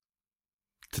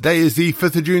Today is the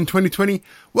 5th of June 2020.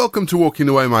 Welcome to Walking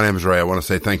the Way. My name is Ray. I want to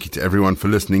say thank you to everyone for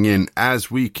listening in as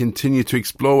we continue to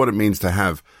explore what it means to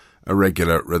have a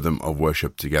regular rhythm of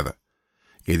worship together.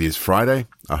 It is Friday.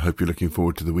 I hope you're looking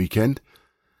forward to the weekend.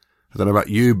 I don't know about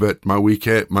you, but my week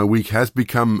has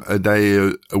become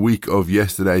a week of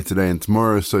yesterday, today and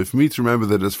tomorrow. So for me to remember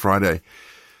that it's Friday,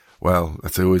 well,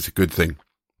 that's always a good thing.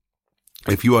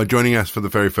 If you are joining us for the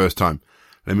very first time,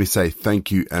 let me say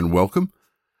thank you and welcome.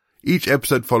 Each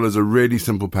episode follows a really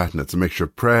simple pattern. It's a mixture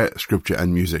of prayer, scripture,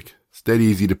 and music. It's dead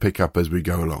easy to pick up as we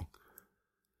go along.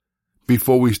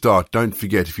 Before we start, don't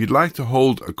forget, if you'd like to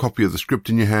hold a copy of the script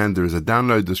in your hand, there is a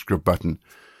download the script button.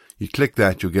 You click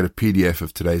that, you'll get a PDF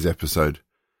of today's episode.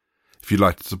 If you'd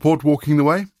like to support Walking the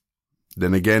Way,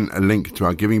 then again, a link to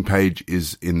our giving page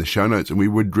is in the show notes, and we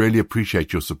would really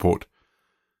appreciate your support.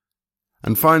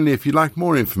 And finally, if you'd like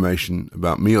more information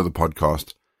about me or the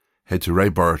podcast, head to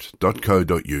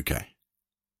rayborrett.co.uk.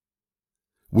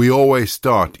 We always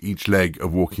start each leg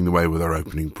of Walking the Way with our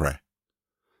opening prayer.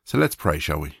 So let's pray,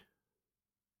 shall we?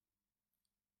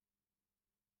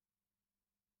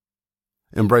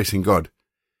 Embracing God,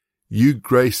 you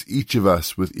grace each of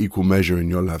us with equal measure in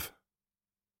your love.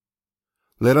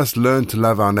 Let us learn to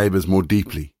love our neighbours more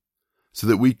deeply, so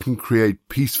that we can create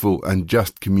peaceful and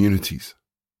just communities.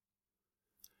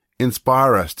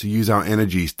 Inspire us to use our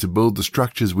energies to build the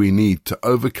structures we need to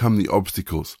overcome the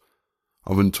obstacles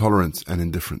of intolerance and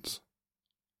indifference.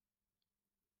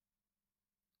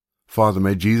 Father,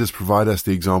 may Jesus provide us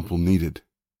the example needed,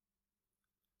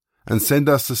 and send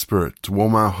us the Spirit to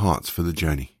warm our hearts for the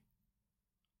journey.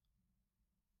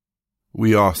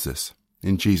 We ask this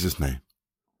in Jesus' name.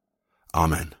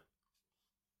 Amen.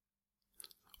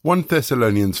 1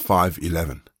 Thessalonians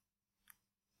 5:11.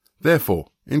 Therefore,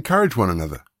 encourage one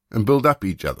another and build up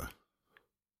each other.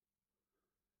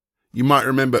 You might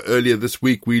remember earlier this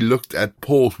week we looked at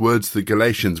Paul's words to the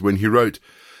Galatians when he wrote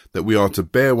that we are to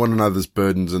bear one another's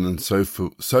burdens and in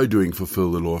so doing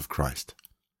fulfill the law of Christ.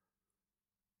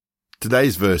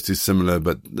 Today's verse is similar,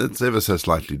 but it's ever so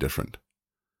slightly different.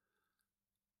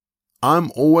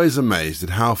 I'm always amazed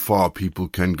at how far people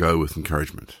can go with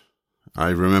encouragement. I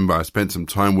remember I spent some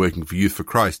time working for Youth for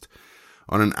Christ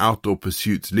on an outdoor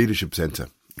pursuits leadership center.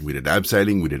 We did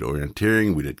abseiling, we did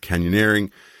orienteering, we did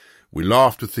canyoneering. We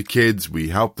laughed with the kids, we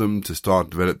helped them to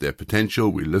develop their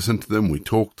potential, we listened to them, we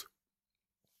talked.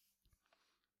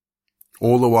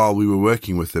 All the while we were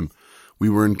working with them, we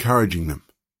were encouraging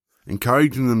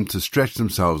them to stretch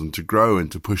themselves and to grow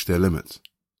and to push their limits.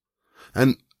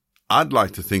 And I'd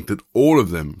like to think that all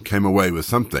of them came away with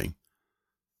something,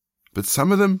 but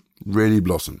some of them really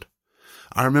blossomed.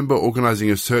 I remember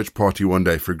organizing a search party one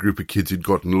day for a group of kids who'd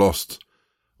gotten lost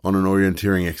on an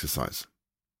orienteering exercise.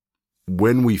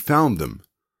 When we found them,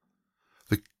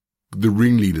 the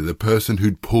ringleader, the person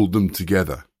who'd pulled them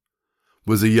together,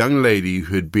 was a young lady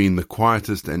who had been the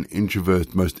quietest and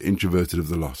most introverted of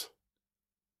the lot.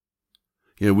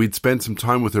 We'd spent some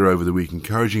time with her over the week,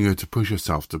 encouraging her to push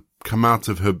herself, to come out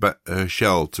of her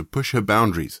shell, to push her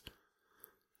boundaries.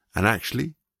 And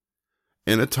actually,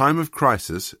 in a time of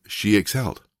crisis, she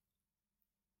excelled.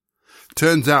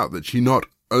 Turns out that she not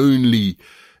only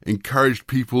encouraged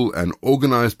people and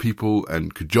organized people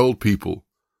and cajoled people,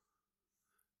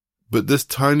 but this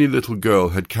tiny little girl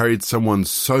had carried someone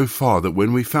so far that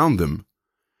when we found them,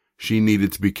 she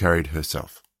needed to be carried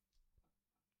herself.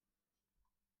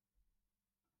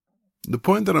 The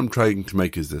point that I'm trying to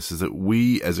make is that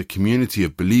we as a community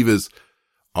of believers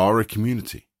are a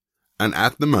community. And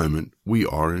at the moment, we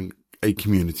are in a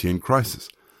community in crisis.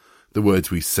 The words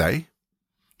we say,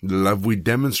 the love we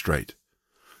demonstrate,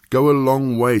 go a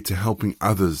long way to helping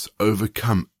others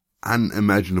overcome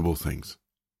unimaginable things.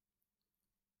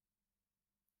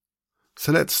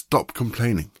 So let's stop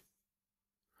complaining.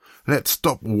 Let's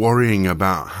stop worrying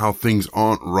about how things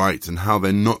aren't right and how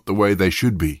they're not the way they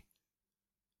should be.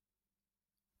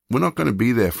 We're not going to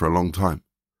be there for a long time.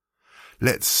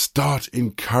 Let's start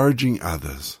encouraging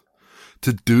others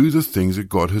to do the things that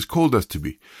God has called us to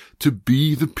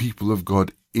be the people of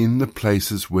God in the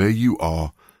places where you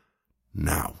are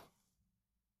now.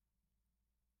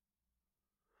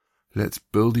 Let's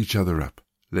build each other up.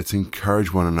 Let's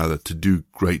encourage one another to do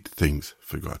great things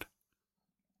for God.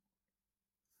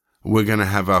 We're going to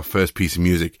have our first piece of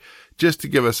music just to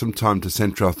give us some time to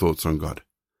center our thoughts on God.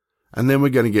 And then we're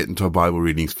going to get into our Bible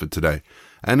readings for today.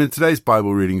 And in today's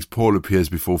Bible readings, Paul appears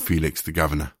before Felix the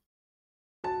governor.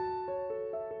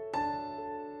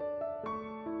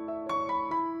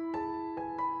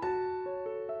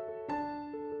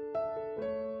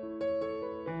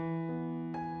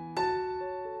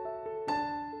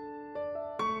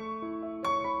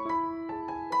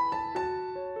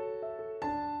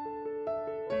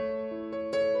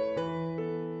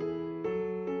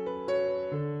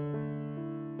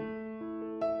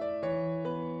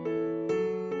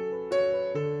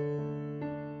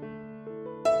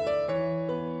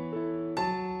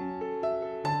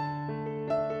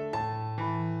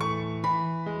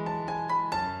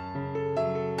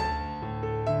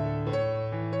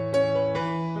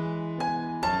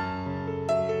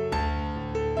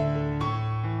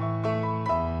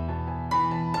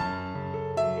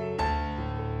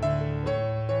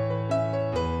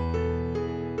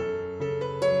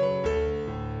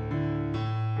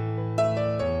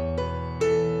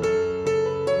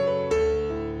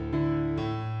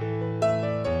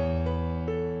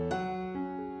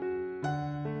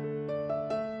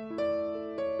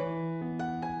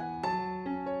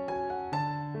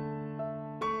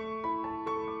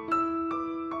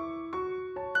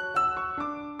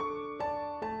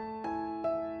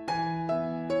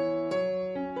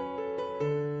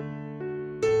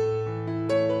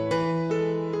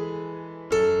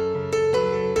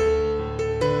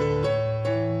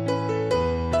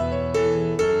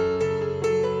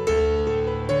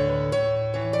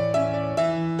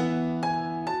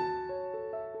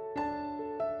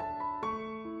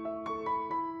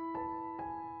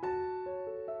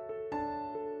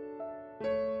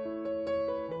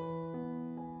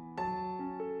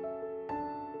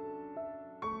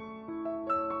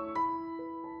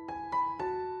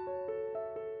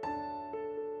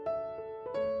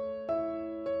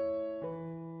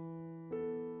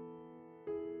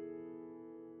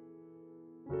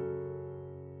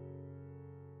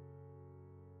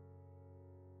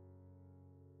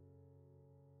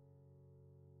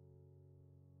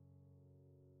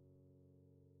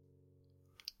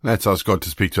 Let's ask God to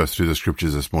speak to us through the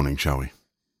scriptures this morning, shall we?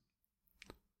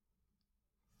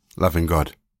 Loving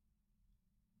God,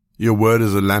 your word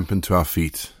is a lamp unto our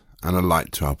feet and a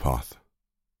light to our path.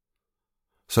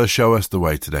 So show us the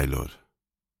way today, Lord.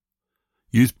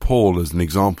 Use Paul as an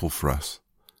example for us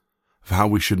of how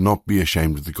we should not be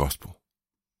ashamed of the gospel.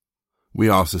 We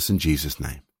ask this in Jesus'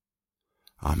 name.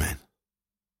 Amen.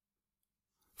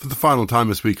 For the final time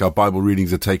this week, our Bible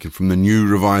readings are taken from the New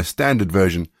Revised Standard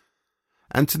Version,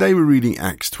 and today we're reading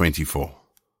Acts 24.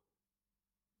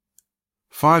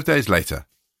 5 days later,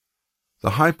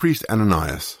 the high priest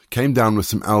Ananias came down with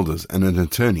some elders and an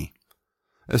attorney,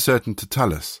 a certain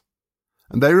Tertullus,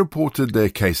 and they reported their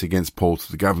case against Paul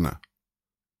to the governor.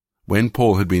 When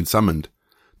Paul had been summoned,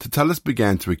 Tertullus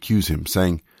began to accuse him,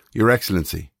 saying, "Your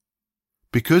Excellency,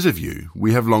 because of you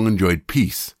we have long enjoyed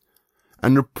peace,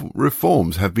 and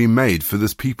reforms have been made for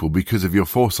this people because of your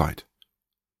foresight.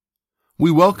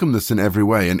 We welcome this in every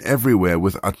way and everywhere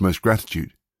with utmost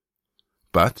gratitude.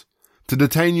 But, to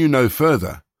detain you no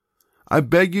further, I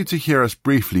beg you to hear us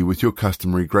briefly with your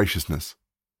customary graciousness.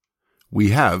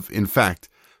 We have, in fact,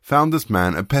 found this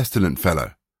man a pestilent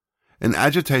fellow, an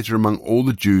agitator among all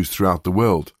the Jews throughout the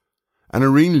world, and a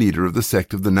ringleader of the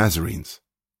sect of the Nazarenes.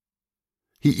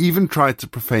 He even tried to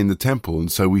profane the temple,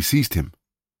 and so we seized him.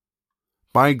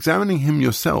 By examining him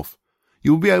yourself,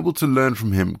 you will be able to learn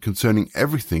from him concerning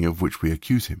everything of which we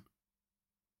accuse him."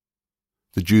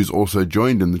 The Jews also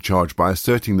joined in the charge by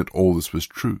asserting that all this was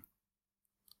true.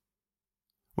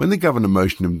 When the governor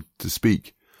motioned him to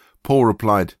speak, Paul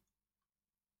replied,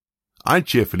 "I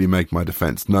cheerfully make my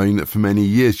defense, knowing that for many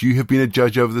years you have been a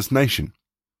judge over this nation.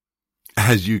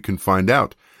 As you can find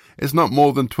out, it's not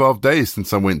more than 12 days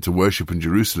since I went to worship in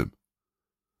Jerusalem.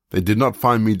 They did not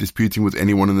find me disputing with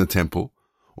anyone in the temple,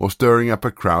 or stirring up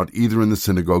a crowd either in the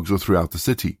synagogues or throughout the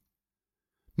city.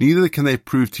 Neither can they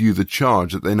prove to you the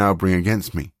charge that they now bring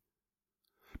against me.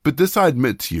 But this I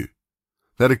admit to you,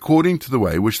 that according to the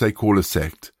way which they call a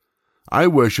sect, I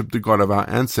worship the God of our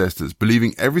ancestors,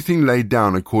 believing everything laid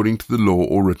down according to the law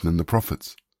or written in the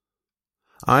prophets.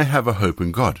 I have a hope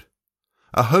in God,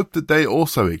 a hope that they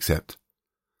also accept,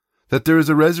 that there is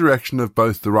a resurrection of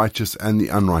both the righteous and the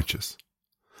unrighteous.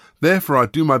 Therefore I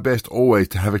do my best always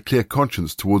to have a clear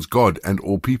conscience towards God and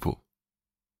all people.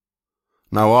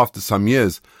 Now after some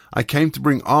years I came to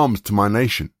bring alms to my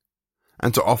nation,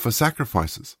 and to offer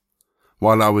sacrifices.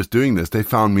 While I was doing this, they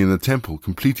found me in the temple,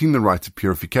 completing the rite of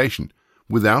purification,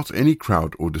 without any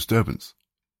crowd or disturbance.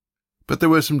 But there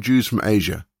were some Jews from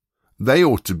Asia. They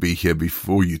ought to be here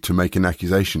before you to make an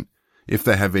accusation, if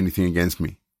they have anything against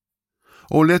me.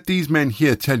 Or let these men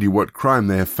here tell you what crime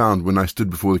they have found when I stood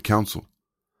before the council.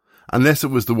 Unless it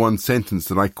was the one sentence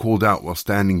that I called out while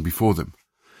standing before them.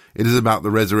 It is about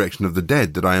the resurrection of the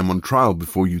dead that I am on trial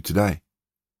before you today."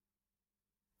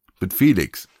 But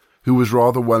Felix, who was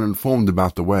rather well informed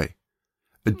about the way,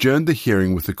 adjourned the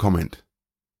hearing with the comment,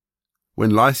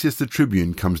 "When Lysias the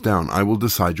tribune comes down, I will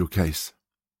decide your case."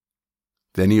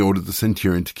 Then he ordered the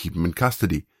centurion to keep him in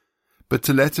custody, but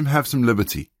to let him have some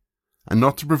liberty, and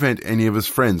not to prevent any of his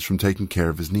friends from taking care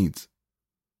of his needs.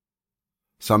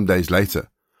 Some days later,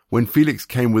 when Felix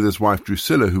came with his wife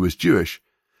Drusilla, who was Jewish,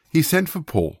 he sent for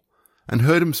Paul and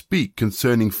heard him speak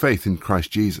concerning faith in Christ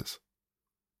Jesus.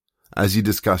 As he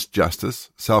discussed justice,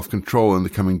 self-control, and the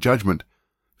coming judgment,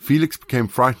 Felix became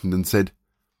frightened and said,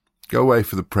 "Go away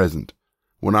for the present.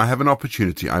 When I have an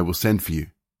opportunity, I will send for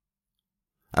you."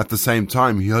 At the same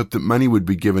time, he hoped that money would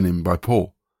be given him by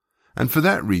Paul, and for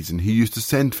that reason he used to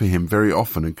send for him very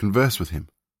often and converse with him.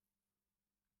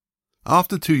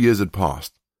 After 2 years had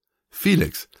passed,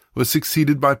 Felix was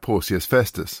succeeded by Porcius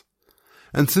Festus,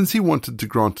 and since he wanted to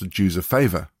grant the Jews a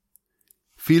favour,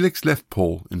 Felix left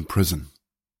Paul in prison.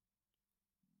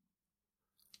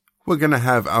 We're going to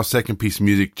have our second piece of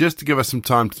music just to give us some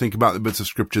time to think about the bits of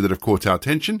scripture that have caught our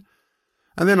attention,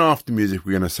 and then after music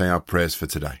we're going to say our prayers for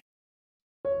today.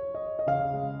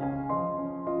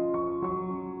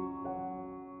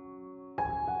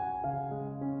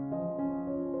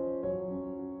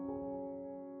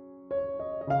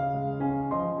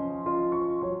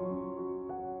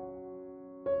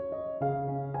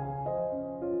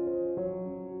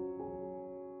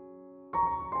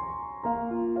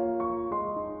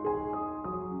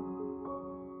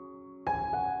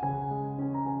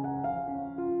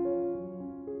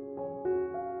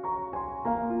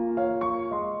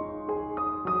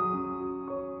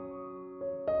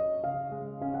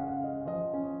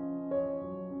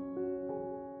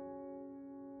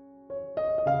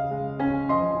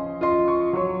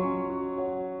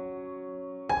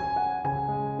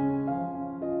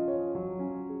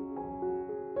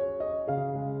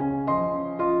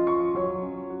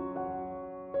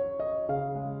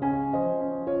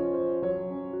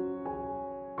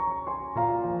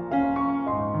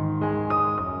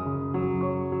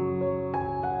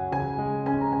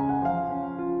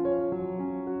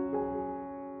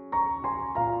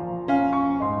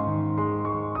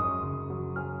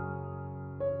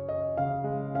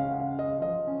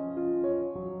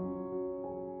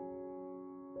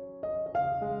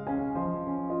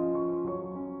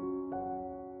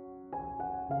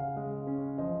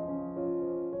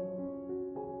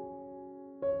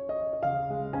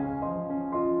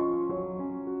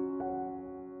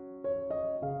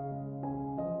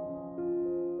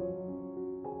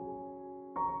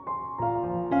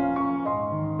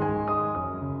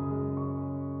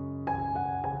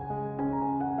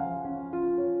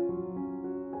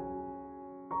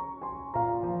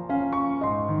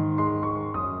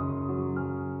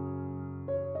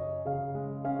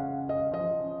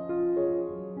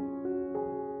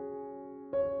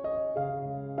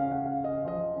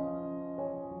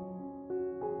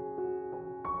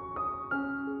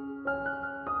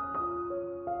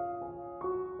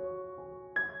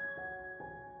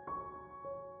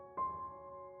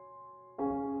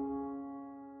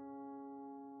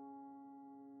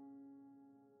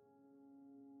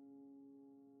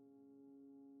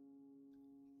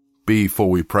 before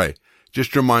we pray,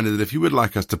 just a reminder that if you would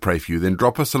like us to pray for you, then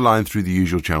drop us a line through the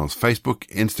usual channels: Facebook,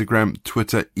 Instagram,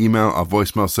 Twitter, email, our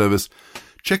voicemail service.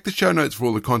 Check the show notes for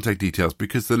all the contact details,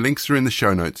 because the links are in the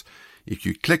show notes. If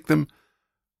you click them,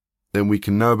 then we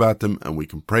can know about them and we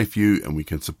can pray for you and we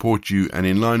can support you. And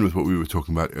in line with what we were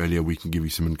talking about earlier, we can give you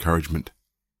some encouragement.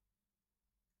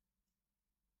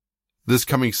 This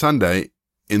coming Sunday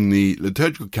in the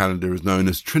liturgical calendar is known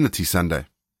as Trinity Sunday.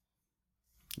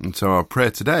 And so our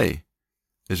prayer today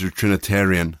is a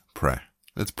Trinitarian prayer.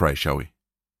 Let's pray, shall we?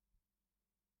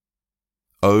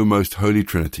 O most holy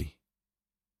Trinity,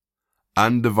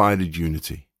 undivided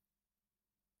unity,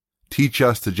 teach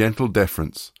us the gentle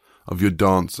deference of your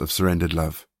dance of surrendered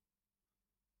love.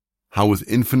 How with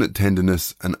infinite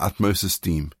tenderness and utmost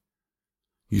esteem,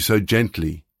 you so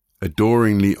gently,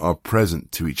 adoringly are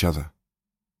present to each other.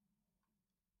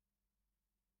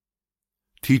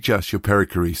 Teach us your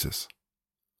perichoresis,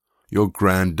 your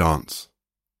grand dance,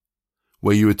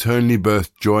 where you eternally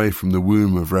birth joy from the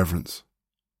womb of reverence.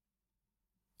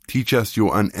 Teach us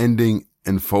your unending,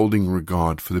 enfolding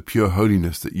regard for the pure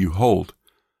holiness that you hold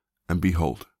and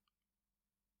behold.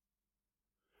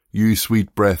 You,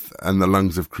 sweet breath and the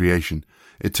lungs of creation,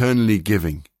 eternally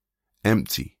giving,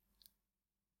 empty,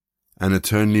 and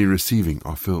eternally receiving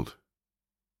are filled.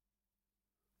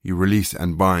 You release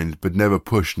and bind, but never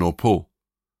push nor pull.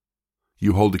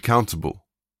 You hold accountable,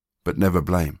 but never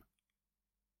blame.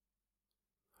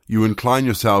 You incline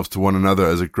yourselves to one another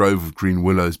as a grove of green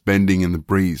willows bending in the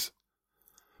breeze,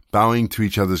 bowing to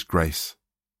each other's grace,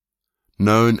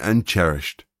 known and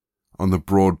cherished on the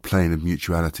broad plain of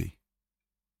mutuality.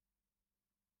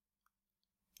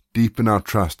 Deepen our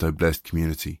trust, O blessed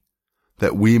community,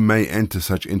 that we may enter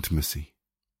such intimacy.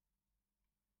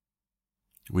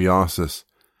 We ask this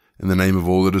in the name of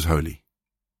all that is holy.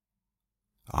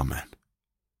 Amen.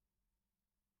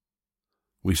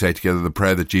 We say together the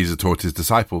prayer that Jesus taught his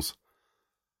disciples.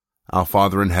 Our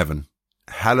Father in heaven,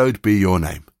 hallowed be your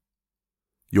name.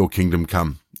 Your kingdom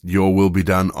come, your will be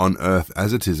done on earth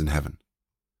as it is in heaven.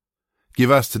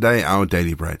 Give us today our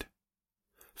daily bread.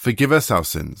 Forgive us our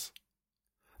sins,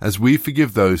 as we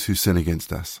forgive those who sin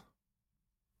against us.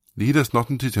 Lead us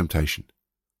not into temptation,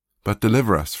 but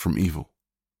deliver us from evil.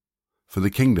 For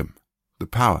the kingdom, the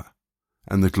power,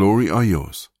 and the glory are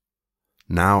yours,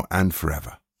 now and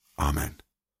forever. Amen.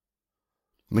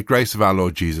 And the grace of our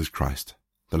Lord Jesus Christ,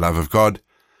 the love of God,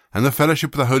 and the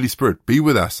fellowship of the Holy Spirit be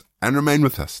with us and remain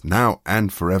with us now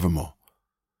and forevermore.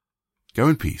 Go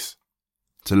in peace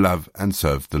to love and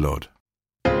serve the Lord.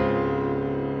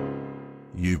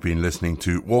 You've been listening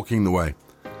to Walking the Way.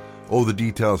 All the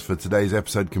details for today's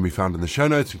episode can be found in the show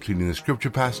notes, including the scripture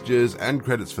passages and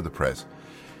credits for the prayers.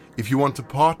 If you want to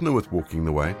partner with Walking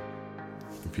the Way,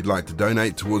 if you'd like to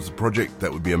donate towards the project,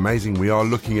 that would be amazing. We are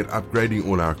looking at upgrading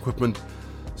all our equipment,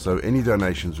 so any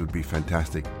donations would be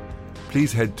fantastic.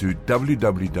 Please head to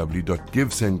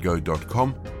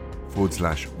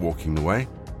www.givesendgo.com/walkingtheway.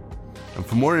 And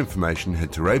for more information,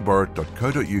 head to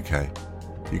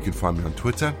rayborrett.co.uk. You can find me on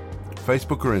Twitter,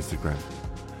 Facebook or Instagram.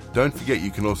 Don't forget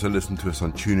you can also listen to us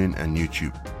on TuneIn and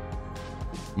YouTube.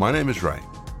 My name is Ray,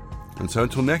 and so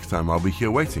until next time I'll be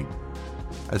here waiting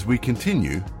as we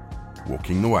continue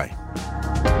walking the way.